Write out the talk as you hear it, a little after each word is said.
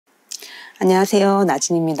안녕하세요,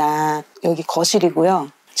 나진입니다. 여기 거실이고요.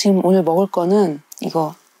 지금 오늘 먹을 거는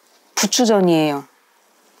이거 부추전이에요.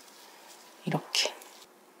 이렇게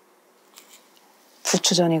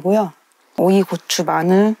부추전이고요. 오이, 고추,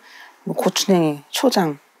 마늘, 고추냉이,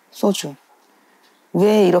 초장, 소주.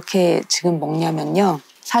 왜 이렇게 지금 먹냐면요,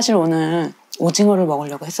 사실 오늘 오징어를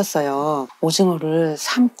먹으려고 했었어요. 오징어를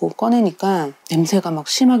삶고 꺼내니까 냄새가 막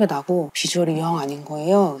심하게 나고 비주얼이 영 아닌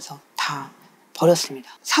거예요. 그래서 다 버렸습니다.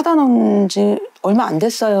 사다 놓은 지 얼마 안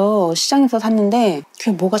됐어요. 시장에서 샀는데 그게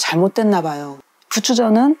뭐가 잘못됐나 봐요.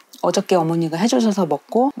 부추전은 어저께 어머니가 해주셔서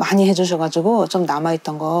먹고 많이 해주셔가지고 좀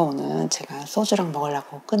남아있던 거 오늘 제가 소주랑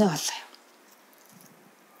먹으려고 꺼내왔어요.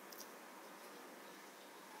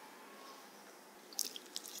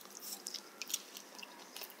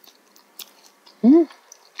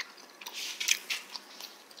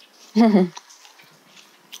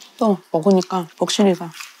 또 먹으니까 먹시리가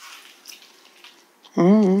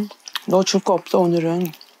너 줄 거 없어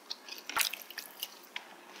오늘은.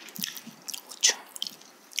 고추,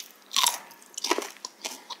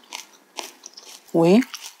 오이.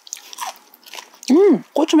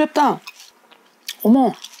 고추 맵다.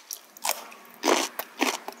 어머.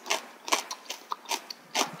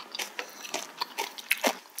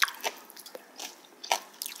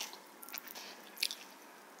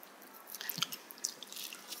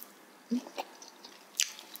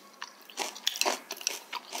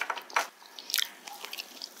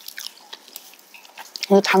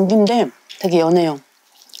 이거 당귀인데 되게 연해요.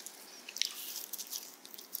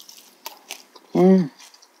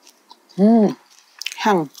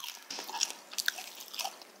 향.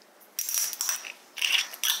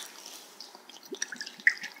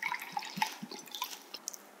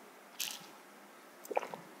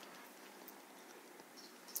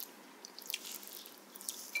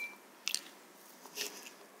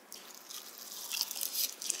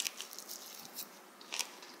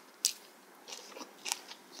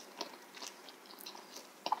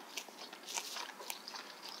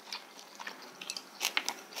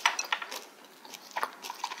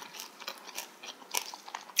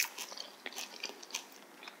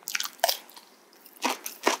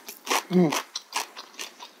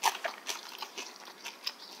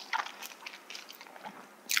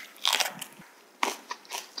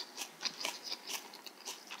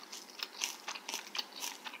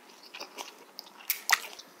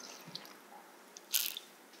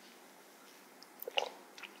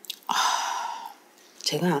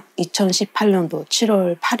 제가 2018년도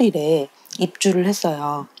 7월 8일에 입주를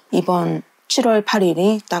했어요. 이번 7월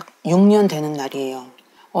 8일이 딱 6년 되는 날이에요.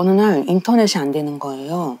 어느 날 인터넷이 안 되는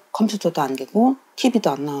거예요. 컴퓨터도 안 되고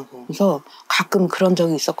TV도 안 나오고. 그래서 가끔 그런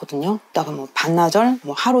적이 있었거든요. 이따가 뭐 반나절,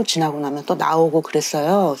 하루 지나고 나면 또 나오고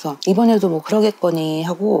그랬어요. 그래서 이번에도 뭐 그러겠거니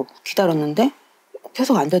하고 기다렸는데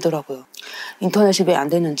계속 안 되더라고요. 인터넷이 왜 안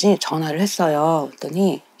되는지 전화를 했어요.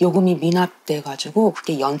 그랬더니 요금이 미납돼가지고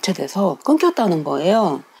그게 연체돼서 끊겼다는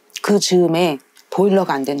거예요. 그 즈음에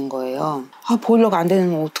보일러가 안 되는 거예요. 보일러가 안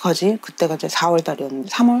되면 어떡하지? 그때가 이제 4월 달이었는데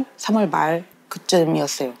 3월 말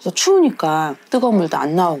그쯤이었어요. 그래서 추우니까 뜨거운 물도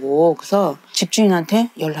안 나오고, 그래서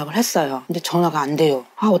집주인한테 연락을 했어요. 근데 전화가 안 돼요.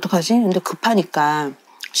 어떡하지? 근데 급하니까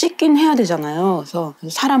씻긴 해야 되잖아요. 그래서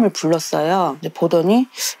사람을 불렀어요. 근데 보더니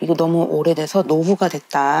이거 너무 오래돼서 노후가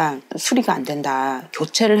됐다, 수리가 안 된다,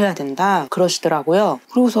 교체를 해야 된다 그러시더라고요.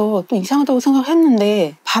 그러고서 또 이상하다고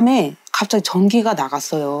생각했는데 밤에 갑자기 전기가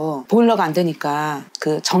나갔어요. 보일러가 안 되니까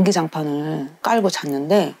그 전기장판을 깔고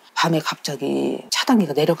잤는데 밤에 갑자기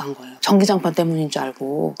차단기가 내려간 거예요. 전기장판 때문인 줄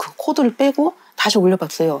알고 그 코드를 빼고 다시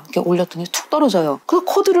올려봤어요. 이렇게 올렸더니 툭 떨어져요. 그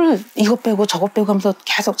코드를 이거 빼고 저거 빼고 하면서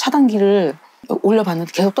계속 차단기를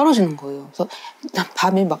올려봤는데 계속 떨어지는 거예요. 그래서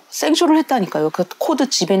밤에 막 생쇼를 했다니까요. 그 코드,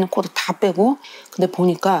 집에 있는 코드 다 빼고. 근데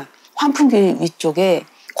보니까 환풍기 위쪽에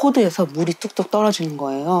코드에서 물이 뚝뚝 떨어지는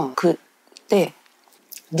거예요. 그때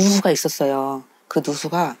누수가 있었어요. 그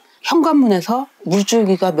누수가 현관문에서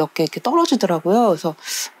물줄기가 몇 개 이렇게 떨어지더라고요. 그래서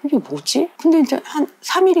이게 뭐지? 근데 이제 한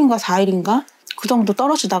 3일인가 4일인가 그 정도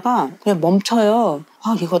떨어지다가 그냥 멈춰요.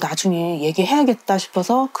 이거 나중에 얘기해야겠다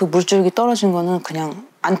싶어서 그 물줄기 떨어진 거는 그냥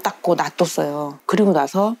안 닦고 놔뒀어요. 그리고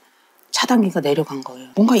나서 차단기가 내려간 거예요.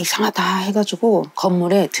 뭔가 이상하다 해가지고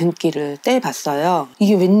건물에 등기를 떼봤어요.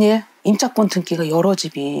 이게 웬일? 임차권 등기가 여러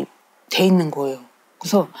집이 돼 있는 거예요.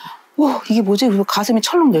 그래서 이게 뭐지? 그래서 가슴이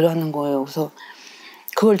철렁 내려앉는 거예요. 그래서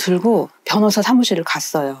그걸 들고 변호사 사무실을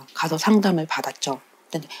갔어요. 가서 상담을 받았죠.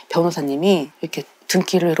 근데 변호사님이 이렇게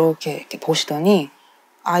등기를 이렇게 보시더니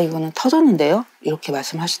이거는 터졌는데요? 이렇게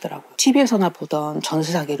말씀하시더라고요. TV에서나 보던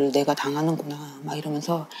전세사기를 내가 당하는구나 막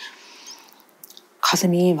이러면서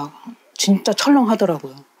가슴이 막 진짜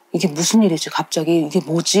철렁하더라고요. 이게 무슨 일이지? 갑자기 이게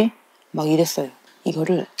뭐지? 막 이랬어요.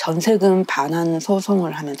 이거를 전세금 반환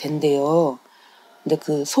소송을 하면 된대요. 근데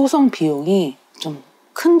그 소송 비용이 좀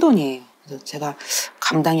큰 돈이에요. 그래서 제가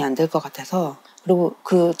감당이 안 될 것 같아서, 그리고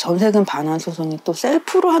그 전세금 반환 소송이 또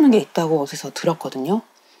셀프로 하는 게 있다고 어디서 들었거든요.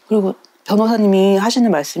 그리고 변호사님이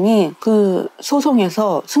하시는 말씀이 그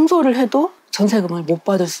소송에서 승소를 해도 전세금을 못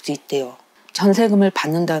받을 수도 있대요. 전세금을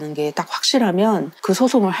받는다는 게 딱 확실하면 그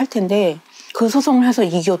소송을 할 텐데, 그 소송을 해서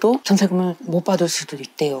이겨도 전세금을 못 받을 수도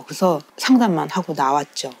있대요. 그래서 상담만 하고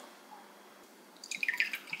나왔죠.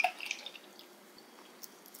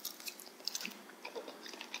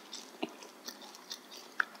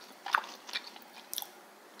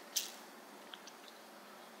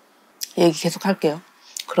 얘기 계속 할게요.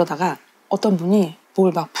 그러다가 어떤 분이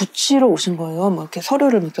뭘 막 붙이러 오신 거예요. 뭐 이렇게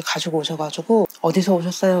서류를 이렇게 가지고 오셔가지고, 어디서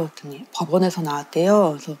오셨어요? 그랬더니 법원에서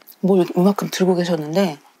나왔대요. 그래서 뭘 이만큼 들고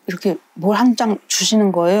계셨는데 이렇게 뭘 한 장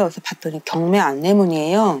주시는 거예요. 그래서 봤더니 경매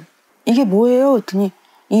안내문이에요. 이게 뭐예요? 그랬더니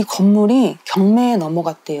이 건물이 경매에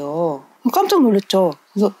넘어갔대요. 깜짝 놀랐죠.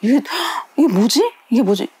 그래서 이게 뭐지? 이게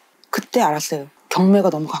뭐지? 그때 알았어요. 경매가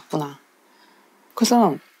넘어갔구나.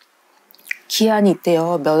 그래서 기한이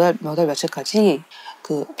있대요. 몇 월 며칠까지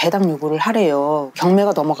그 배당 요구를 하래요.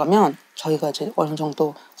 경매가 넘어가면 저희가 이제 어느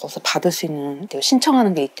정도 거기서 받을 수 있는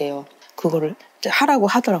신청하는 게 있대요. 그거를 이제 하라고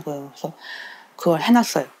하더라고요. 그래서 그걸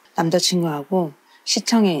해놨어요. 남자친구하고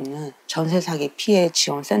시청에 있는 전세사기 피해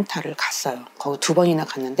지원 센터를 갔어요. 거기 2번이나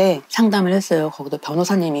갔는데 상담을 했어요. 거기도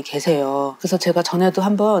변호사님이 계세요. 그래서 제가 전에도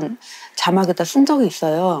한번 자막에다 쓴 적이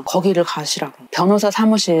있어요. 거기를 가시라고. 변호사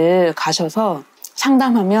사무실 가셔서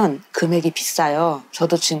상담하면 금액이 비싸요.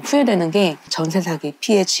 저도 지금 후회되는 게, 전세사기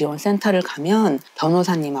피해 지원 센터를 가면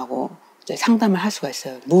변호사님하고 이제 상담을 할 수가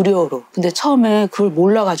있어요. 무료로. 근데 처음에 그걸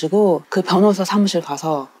몰라가지고 그 변호사 사무실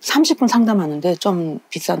가서 30분 상담하는데 좀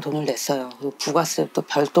비싼 돈을 냈어요. 그리고 부가세 또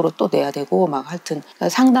별도로 또 내야 되고 막 하여튼,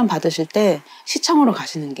 상담 받으실 때 시청으로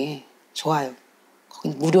가시는 게 좋아요.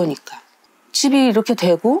 거긴 무료니까. 집이 이렇게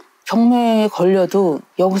되고 경매에 걸려도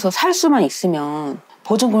여기서 살 수만 있으면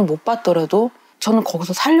보증금을 못 받더라도 저는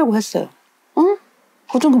거기서 살려고 했어요. 응?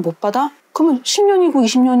 보증금 못 받아? 그러면 10년이고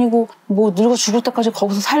 20년이고 뭐 늙어 죽을 때까지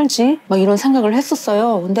거기서 살지? 막 이런 생각을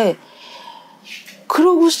했었어요. 근데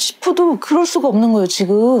그러고 싶어도 그럴 수가 없는 거예요,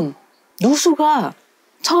 지금. 누수가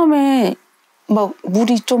처음에 막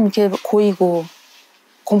물이 좀 이렇게 고이고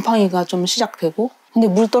곰팡이가 좀 시작되고, 근데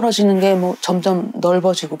물 떨어지는 게 뭐 점점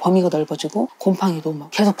넓어지고 범위가 넓어지고 곰팡이도 막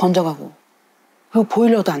계속 번져가고, 그리고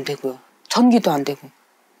보일러도 안 되고요. 전기도 안 되고.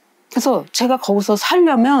 그래서 제가 거기서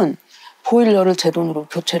살려면 보일러를 제 돈으로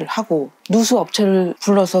교체를 하고, 누수 업체를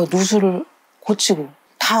불러서 누수를 고치고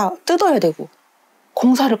다 뜯어야 되고,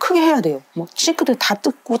 공사를 크게 해야 돼요. 뭐 싱크대 다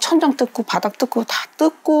뜯고 천장 뜯고 바닥 뜯고 다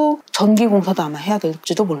뜯고, 전기 공사도 아마 해야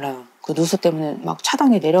될지도 몰라요. 그 누수 때문에 막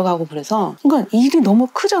차단이 내려가고. 그래서 그러니까 일이 너무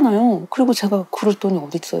크잖아요. 그리고 제가 그럴 돈이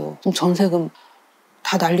어디 있어요. 전세금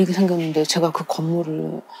다 날리게 생겼는데 제가 그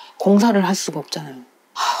건물을 공사를 할 수가 없잖아요.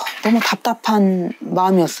 너무 답답한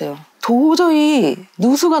마음이었어요. 도저히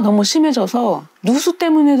누수가 너무 심해져서, 누수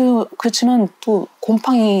때문에도 그렇지만 또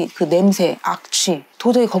곰팡이 그 냄새, 악취,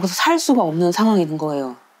 도저히 거기서 살 수가 없는 상황이 된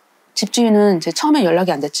거예요. 집주인은 이제 처음에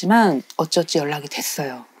연락이 안 됐지만 어찌어찌 연락이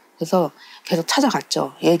됐어요. 그래서 계속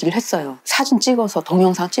찾아갔죠. 얘기를 했어요. 사진 찍어서,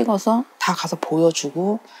 동영상 찍어서 다 가서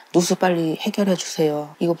보여주고, 누수 빨리 해결해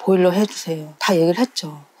주세요. 이거 보일러 해주세요. 다 얘기를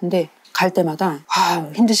했죠. 근데 갈 때마다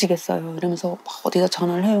힘드시겠어요 이러면서 막 어디다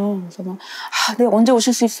전화를 해요. 그래서 막 네, 언제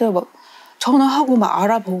오실 수 있어요? 막 전화하고 막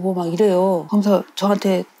알아보고 막 이래요. 그러면서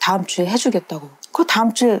저한테 다음 주에 해주겠다고. 그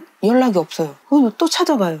다음 주에 연락이 없어요. 또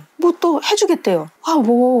찾아가요. 뭐 또 해주겠대요.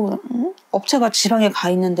 업체가 지방에 가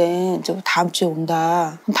있는데 이제 다음 주에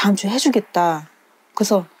온다. 그럼 다음 주에 해주겠다.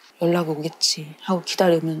 그래서 연락 오겠지 하고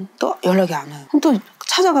기다리면 또 연락이 안 와요. 그럼 또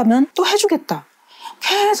찾아가면 또 해주겠다.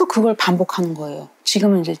 계속 그걸 반복하는 거예요.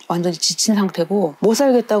 지금은 이제 완전히 지친 상태고 못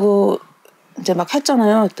살겠다고 이제 막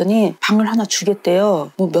했잖아요. 그랬더니 방을 하나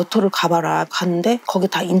주겠대요. 뭐 몇 호를 가봐라. 갔는데 거기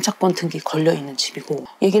다 임차권 등기 걸려있는 집이고,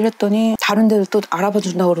 얘기를 했더니 다른 데를 또 알아봐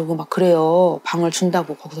준다고 그러고 막 그래요. 방을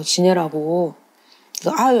준다고, 거기서 지내라고.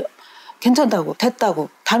 그래서 괜찮다고, 됐다고,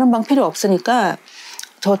 다른 방 필요 없으니까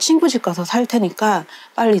저 친구 집 가서 살 테니까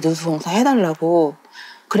빨리 누수공사 해달라고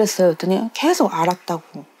그랬어요. 그랬더니 계속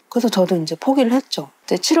알았다고. 그래서 저도 이제 포기를 했죠.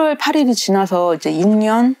 이제 7월 8일이 지나서 이제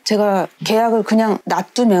 6년, 제가 계약을 그냥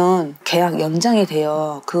놔두면 계약 연장이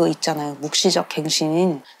돼요. 그거 있잖아요. 묵시적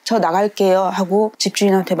갱신. 저 나갈게요 하고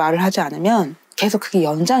집주인한테 말을 하지 않으면 계속 그게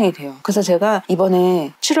연장이 돼요. 그래서 제가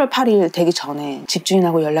이번에 7월 8일 되기 전에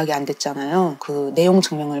집주인하고 연락이 안 됐잖아요. 그 내용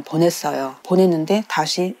증명을 보냈어요. 보냈는데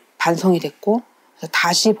다시 반송이 됐고, 그래서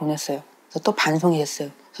다시 보냈어요. 그래서 또 반송이 됐어요.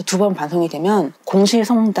 그래서 두 번 반송이 되면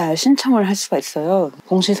공시송달 신청을 할 수가 있어요.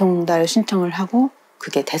 공시송달 신청을 하고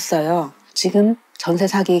그게 됐어요. 지금 전세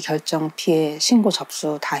사기 결정 피해 신고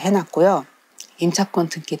접수 다 해놨고요. 임차권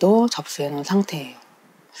등기도 접수해 놓은 상태예요.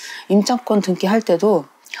 임차권 등기할 때도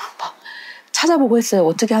막 찾아보고 했어요.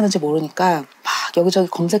 어떻게 하는지 모르니까 막 여기저기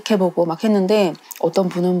검색해보고 막 했는데 어떤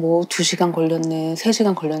분은 뭐 2시간 걸렸네,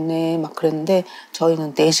 3시간 걸렸네 막 그랬는데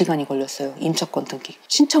저희는 4시간이 걸렸어요. 임차권 등기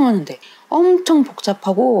신청하는데 엄청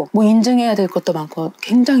복잡하고 뭐 인증해야 될 것도 많고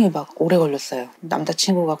굉장히 막 오래 걸렸어요.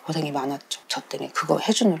 남자친구가 고생이 많았죠. 저 때문에 그거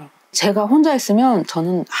해주느라고. 제가 혼자 했으면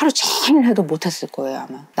저는 하루 종일 해도 못했을 거예요.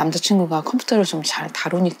 아마 남자친구가 컴퓨터를 좀 잘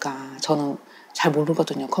다루니까 저는 잘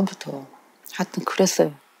모르거든요. 컴퓨터. 하여튼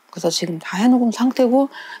그랬어요. 그래서 지금 다 해놓은 상태고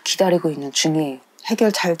기다리고 있는 중이에요.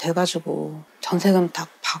 해결 잘 돼가지고 전세금 딱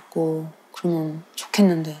받고 그러면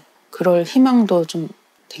좋겠는데 그럴 희망도 좀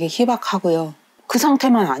되게 희박하고요. 그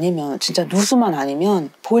상태만 아니면 진짜 누수만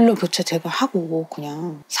아니면 보일러 교체 제가 하고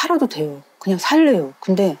그냥 살아도 돼요. 그냥 살래요.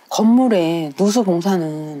 근데 건물에 누수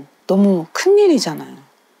공사는 너무 큰일이잖아요.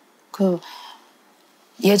 그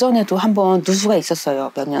예전에도 한번 누수가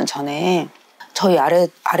있었어요. 몇 년 전에. 저희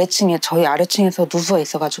아래층에서 누수가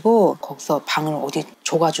있어가지고 거기서 방을 어디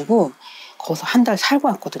줘가지고 거기서 한 달 살고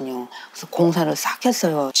왔거든요. 그래서 공사를 싹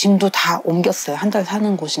했어요. 짐도 다 옮겼어요. 한 달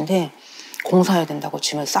사는 곳인데 공사해야 된다고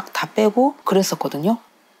짐을 싹 다 빼고 그랬었거든요.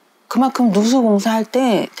 그만큼 누수 공사할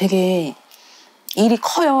때 되게 일이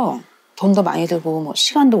커요. 돈도 많이 들고 뭐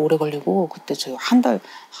시간도 오래 걸리고 그때 저 한 달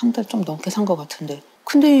좀 넘게 산 것 같은데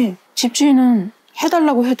근데 집주인은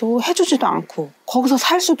해달라고 해도 해주지도 않고 거기서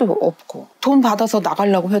살 수도 없고 돈 받아서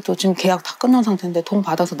나가려고 해도 지금 계약 다 끝난 상태인데 돈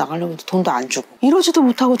받아서 나가려고 해도 돈도 안 주고 이러지도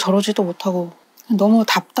못하고 저러지도 못하고 너무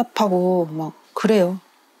답답하고 막 그래요.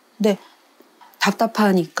 근데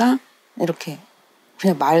답답하니까 이렇게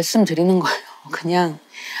그냥 말씀드리는 거예요. 그냥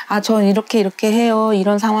저 이렇게 해요.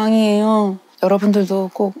 이런 상황이에요.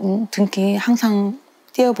 여러분들도 꼭 등기 항상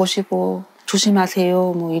띄워보시고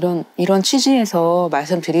조심하세요. 뭐 이런 취지에서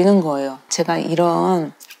말씀드리는 거예요. 제가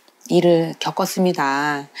이런 일을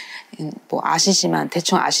겪었습니다. 뭐 아시지만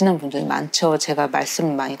대충 아시는 분들이 많죠. 제가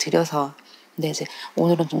말씀을 많이 드려서. 근데 이제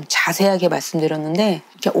오늘은 좀 자세하게 말씀드렸는데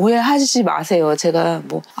이렇게 오해하시지 마세요. 제가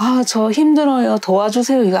뭐 저 힘들어요.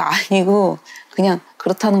 도와주세요. 이거 아니고 그냥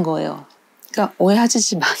그렇다는 거예요. 그러니까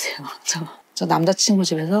오해하시지 마세요. 저 남자친구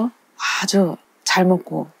집에서 아주 잘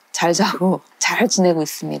먹고 잘 자고 잘 지내고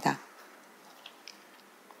있습니다.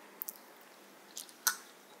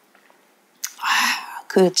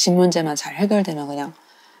 그 집 문제만 잘 해결되면 그냥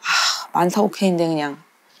만사오케이인데 그냥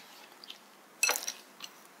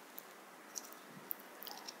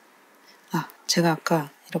제가 아까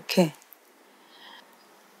이렇게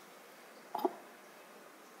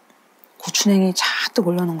고추냉이 잔뜩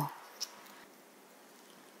올려놓은 거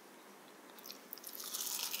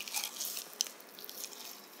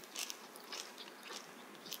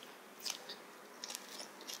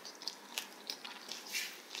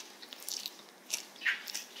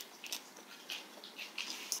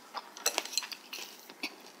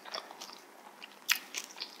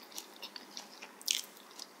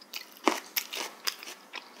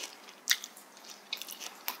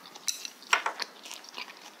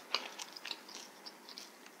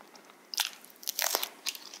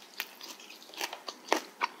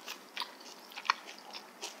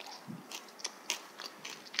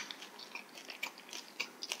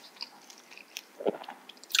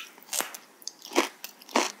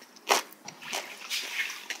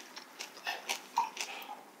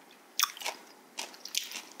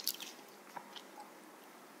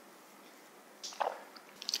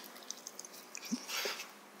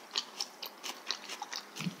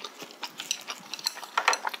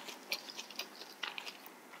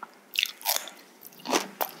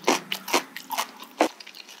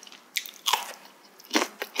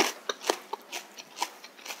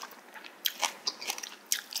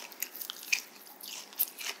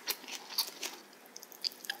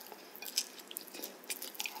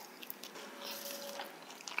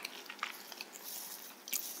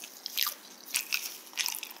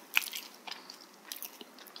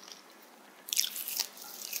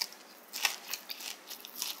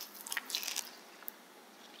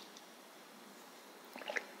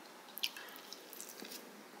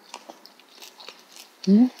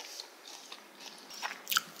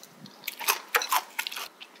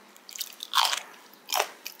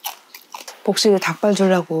복식에 닭발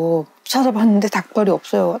주려고 찾아봤는데 닭발이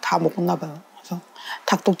없어요. 다 먹었나 봐요. 그래서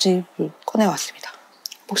닭독집을 꺼내왔습니다.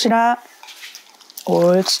 복실아,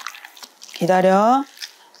 옳지. 기다려.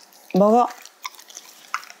 먹어.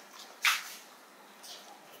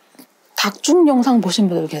 닭죽 영상 보신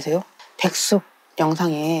분들 계세요? 백숙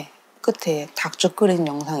영상에 끝에 닭죽 끓이는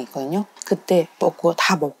영상이 있거든요. 그때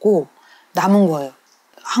다 먹고 남은 거예요.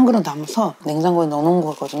 한 그릇 남아서 냉장고에 넣어놓은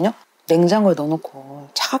거거든요. 냉장고에 넣어놓고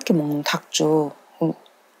차갑게 먹는 닭죽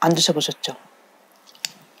안 드셔보셨죠?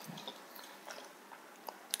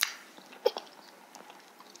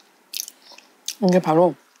 이게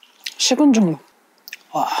바로 식은 죽 먹.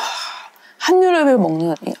 와, 한여름에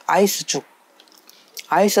먹는 이 아이스죽,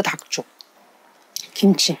 아이스 닭죽,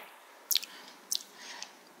 김치.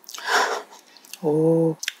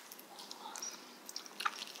 오.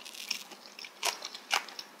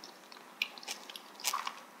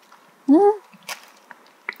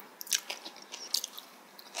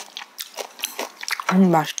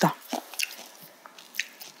 맛있다.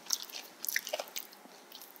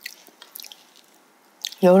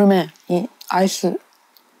 여름에 이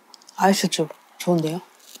아이스죽 좋은데요?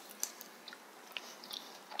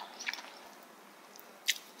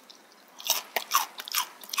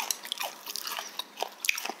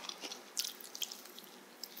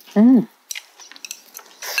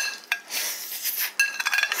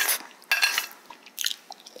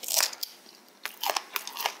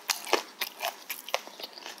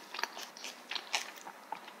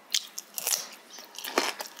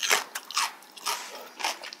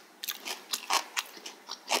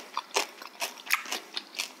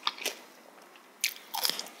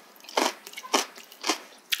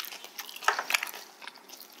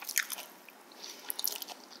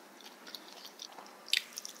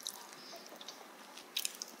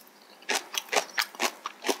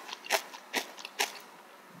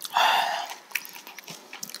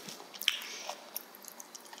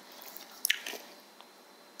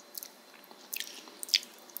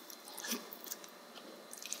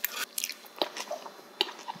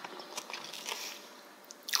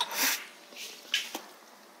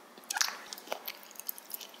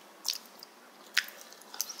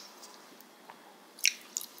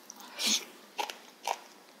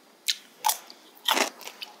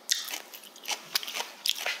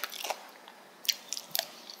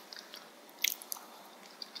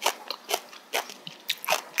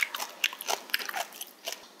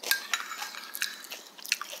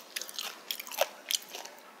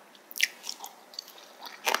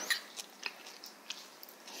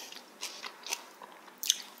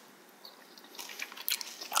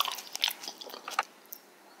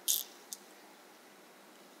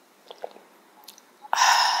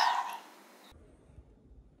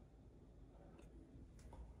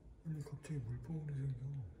 아니 갑자기 물방울이 생겨.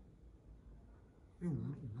 이거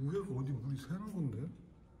뭐야? 어디 물이 새는 건데?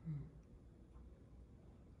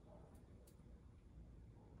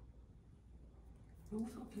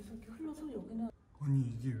 여기서 계속 이렇게 흘러서 여기는. 아니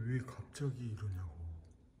이게 왜 갑자기 이러냐고.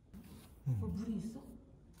 물이 있어?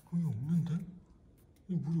 거기 없는데?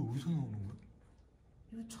 이 물이 어디서 나오는 거야?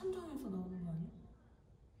 이거 천장에서 나오는 거 아니야?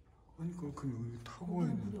 아니 그럼 여기 타고 와야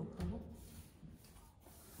돼. 물이 없다고?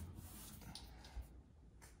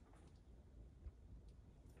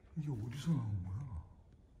 이게 어디서 나온 거야?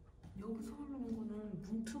 여기서 흐르는 거는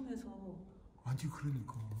문틈에서. 아니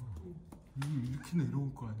그러니까 이게 이렇게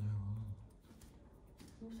내려올 거 아니야.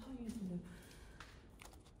 요 사이에서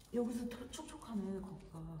여기서 촉촉하네.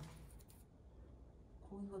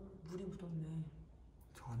 거기가 물이 묻었네.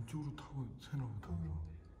 저 안쪽으로 타고 새나 보다.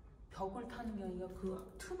 벽을 타는 게 아니라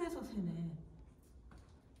그 틈에서 새네.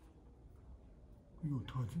 이거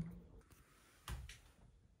어떡하지?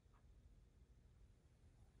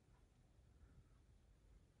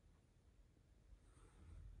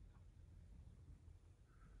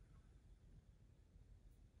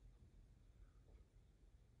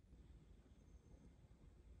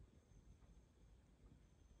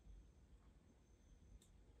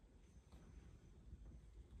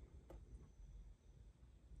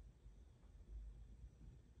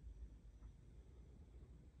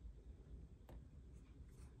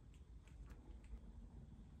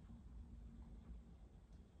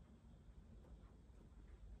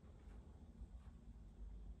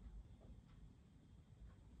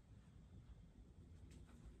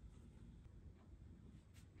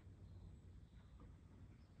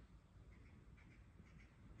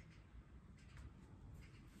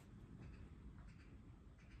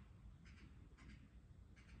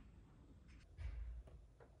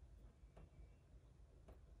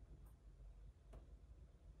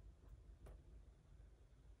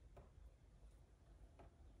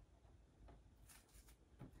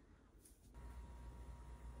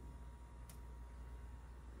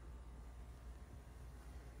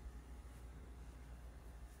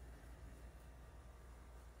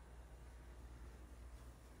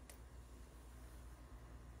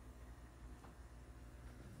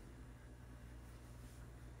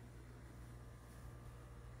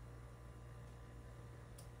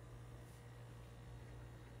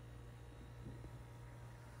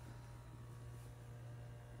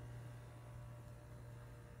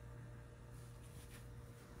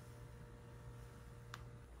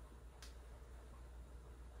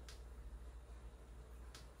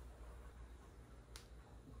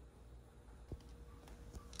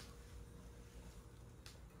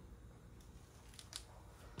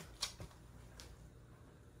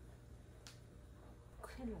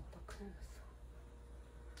 큰일 났다. 큰일 났어.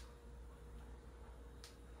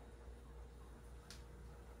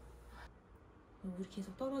 물이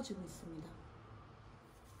계속 떨어지고 있습니다.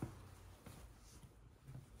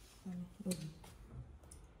 여기.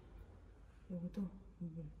 여기도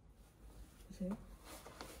물. 보세요.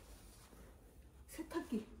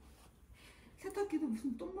 세탁기도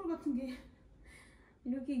무슨 똥물 같은 게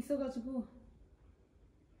이렇게 있어가지고,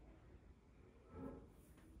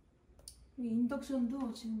 이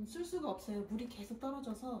인덕션도 지금 쓸 수가 없어요. 물이 계속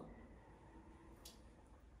떨어져서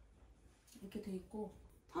이렇게 돼 있고,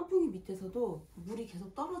 환풍기 밑에서도 물이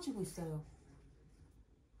계속 떨어지고 있어요.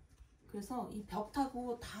 그래서 이 벽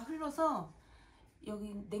타고 다 흘러서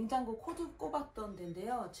여기 냉장고 코드 꼽았던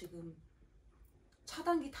데인데요. 지금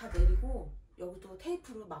차단기 다 내리고 여기도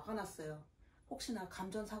테이프로 막아놨어요. 혹시나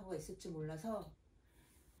감전사고가 있을지 몰라서.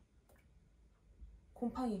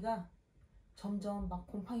 곰팡이가 점점 막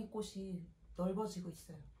곰팡이 꽃이 넓어지고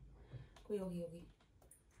있어요. 그리고 여기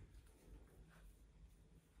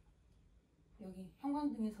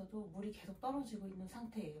형광등에서도 물이 계속 떨어지고 있는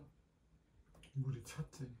상태예요. 물이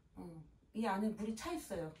찼지? 이 안에 물이 차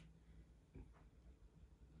있어요.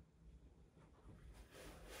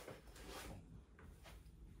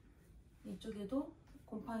 이쪽에도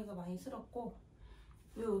곰팡이가 많이 쓸었고,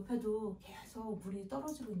 이 옆에도 계속 물이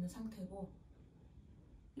떨어지고 있는 상태고,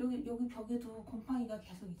 여기 벽에도 곰팡이가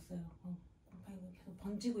계속 있어요. 곰팡이가 계속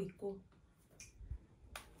번지고 있고,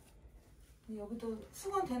 여기도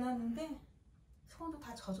수건 대놨는데 수건도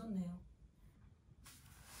다 젖었네요.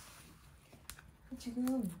 지금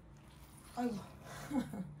아이고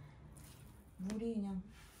물이 그냥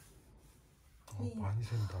많이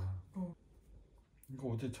샌다. 이거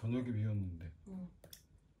어제 저녁에 비웠는데.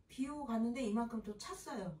 비 오고 갔는데 이만큼 또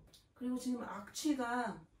찼어요. 그리고 지금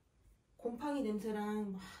악취가, 곰팡이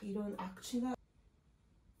냄새랑 막 이런 악취가.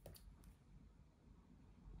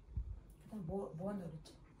 그다음 뭐 한다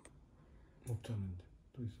그랬지? 없잖는데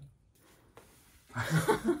또 있어?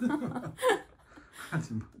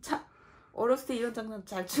 하지마. 자, 어렸을 때 이런 장난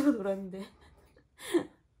잘 치고 놀았는데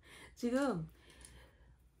지금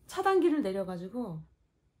차단기를 내려가지고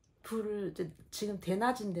불을 이제 지금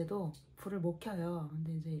대낮인데도 불을 못 켜요.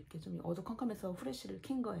 근데 이제 이렇게 좀 어두컴컴해서 후레쉬를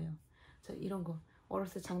킨 거예요. 저 이런 거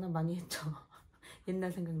어렸을 때 장난 많이 했죠.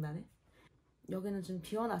 옛날 생각나네. 여기는 좀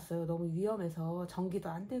비워놨어요. 너무 위험해서 전기도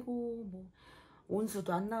안 되고 뭐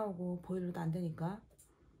온수도 안 나오고 보일러도 안 되니까.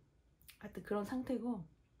 하여튼 그런 상태고,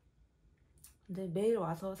 근데 매일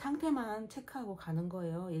와서 상태만 체크하고 가는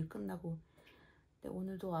거예요. 일 끝나고. 근데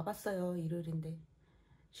오늘도 와봤어요. 일요일인데,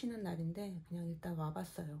 쉬는 날인데 그냥 일단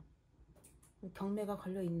와봤어요. 경매가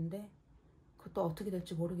걸려 있는데 그것도 어떻게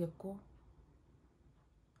될지 모르겠고,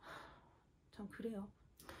 참 그래요.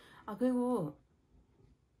 아, 그리고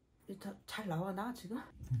잘 나와 나 지금?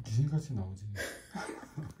 귀신같이 나오지.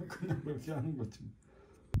 그냥 그렇게 하는 거지.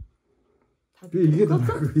 이게 이게 더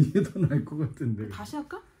나을 것 같은데. 다시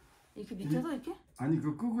할까? 이렇게 밑에서 이렇게? 아니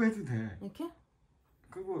그거 끄고 해도 돼. 이렇게?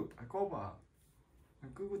 끄고 꺼봐.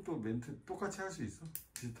 끄고 또 멘트 똑같이 할 수 있어?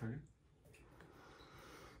 비슷하게?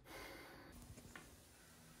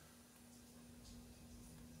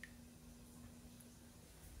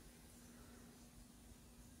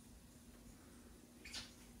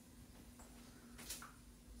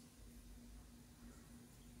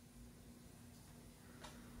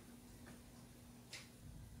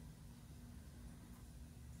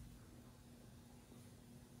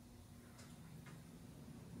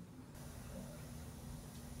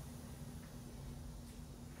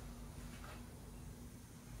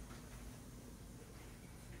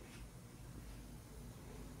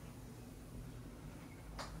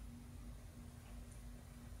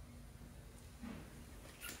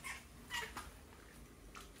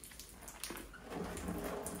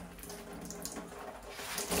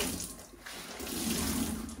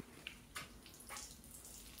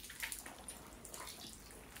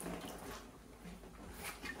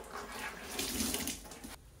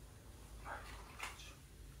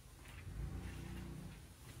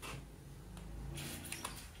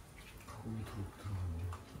 거기 들어올게.